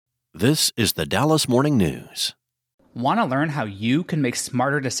This is the Dallas Morning News. Want to learn how you can make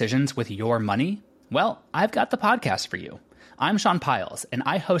smarter decisions with your money? Well, I've got the podcast for you. I'm Sean Piles, and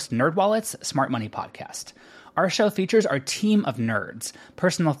I host NerdWallet's Smart Money Podcast. Our show features our team of nerds,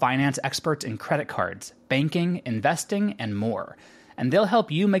 personal finance experts in credit cards, banking, investing, and more. And they'll help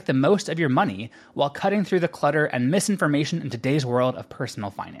you make the most of your money while cutting through the clutter and misinformation in today's world of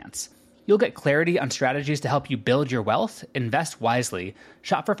personal finance. You'll get clarity on strategies to help you build your wealth, invest wisely,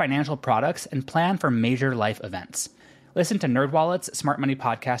 shop for financial products, and plan for major life events. Listen to NerdWallet's Smart Money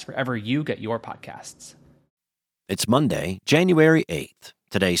Podcast wherever you get your podcasts. It's Monday, January 8th.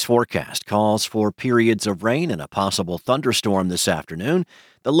 Today's forecast calls for periods of rain and a possible thunderstorm this afternoon.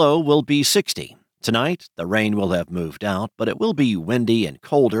 The low will be 60. Tonight, the rain will have moved out, but it will be windy and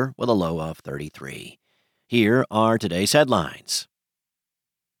colder with a low of 33. Here are today's headlines.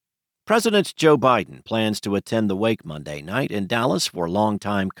 President Joe Biden plans to attend the wake Monday night in Dallas for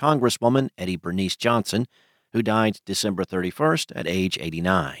longtime Congresswoman Eddie Bernice Johnson, who died December 31st at age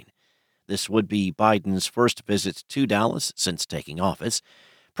 89. This would be Biden's first visit to Dallas since taking office.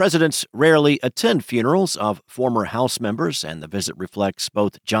 Presidents rarely attend funerals of former House members, and the visit reflects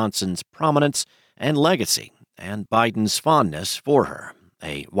both Johnson's prominence and legacy, and Biden's fondness for her.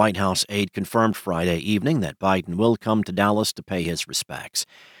 A White House aide confirmed Friday evening that Biden will come to Dallas to pay his respects.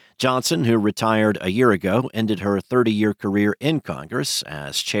 Johnson, who retired a year ago, ended her 30-year career in Congress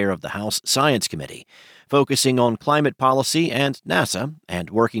as chair of the House Science Committee, focusing on climate policy and NASA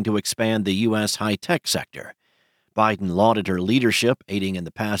and working to expand the U.S. high-tech sector. Biden lauded her leadership, aiding in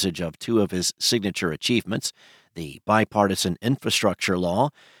the passage of two of his signature achievements, the Bipartisan Infrastructure Law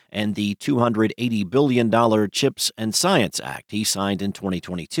and the $280 billion CHIPS and Science Act he signed in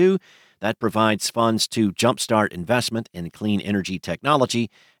 2022 that provides funds to jumpstart investment in clean energy technology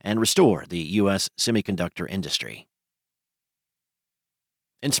and restore the U.S. semiconductor industry.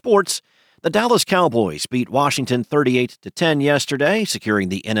 In sports, the Dallas Cowboys beat Washington 38-10 yesterday, securing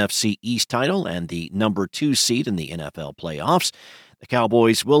the NFC East title and the number 2 seed in the NFL playoffs. The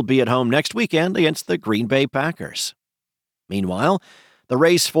Cowboys will be at home next weekend against the Green Bay Packers. Meanwhile, the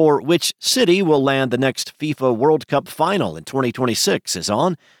race for which city will land the next FIFA World Cup final in 2026 is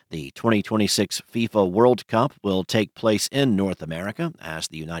on. The 2026 FIFA World Cup will take place in North America, as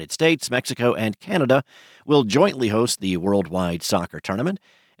the United States, Mexico, and Canada will jointly host the worldwide soccer tournament.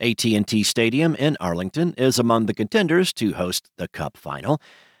 AT&T Stadium in Arlington is among the contenders to host the Cup final,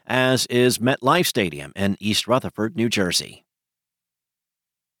 as is MetLife Stadium in East Rutherford, New Jersey.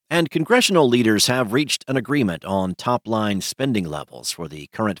 And congressional leaders have reached an agreement on top-line spending levels for the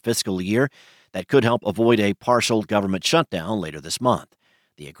current fiscal year that could help avoid a partial government shutdown later this month.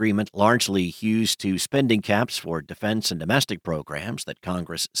 The agreement largely hews to spending caps for defense and domestic programs that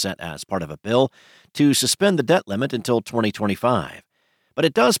Congress set as part of a bill to suspend the debt limit until 2025. But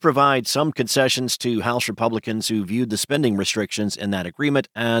it does provide some concessions to House Republicans who viewed the spending restrictions in that agreement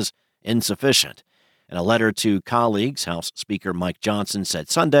as insufficient. In a letter to colleagues, House Speaker Mike Johnson said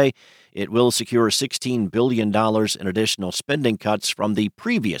Sunday it will secure $16 billion in additional spending cuts from the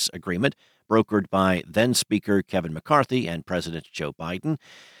previous agreement brokered by then-Speaker Kevin McCarthy and President Joe Biden,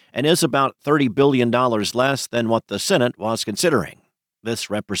 and is about $30 billion less than what the Senate was considering. This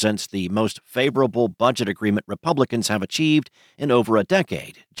represents the most favorable budget agreement Republicans have achieved in over a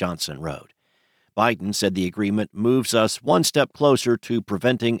decade, Johnson wrote. Biden said the agreement moves us one step closer to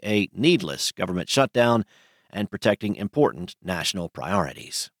preventing a needless government shutdown and protecting important national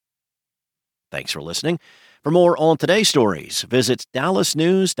priorities. Thanks for listening. For more on today's stories, visit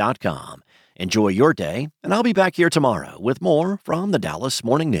dallasnews.com. Enjoy your day, and I'll be back here tomorrow with more from the Dallas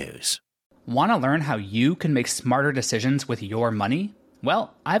Morning News. Want to learn how you can make smarter decisions with your money?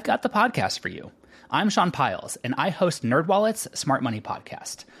 Well, I've got the podcast for you. I'm Sean Piles, and I host NerdWallet's Smart Money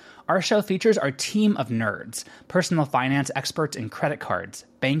Podcast. Our show features our team of nerds, personal finance experts in credit cards,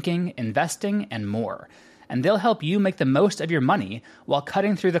 banking, investing, and more. And they'll help you make the most of your money while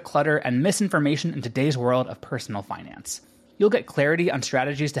cutting through the clutter and misinformation in today's world of personal finance. You'll get clarity on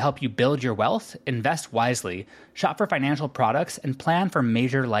strategies to help you build your wealth, invest wisely, shop for financial products, and plan for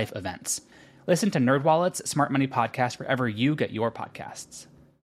major life events. Listen to NerdWallet's Smart Money Podcast wherever you get your podcasts.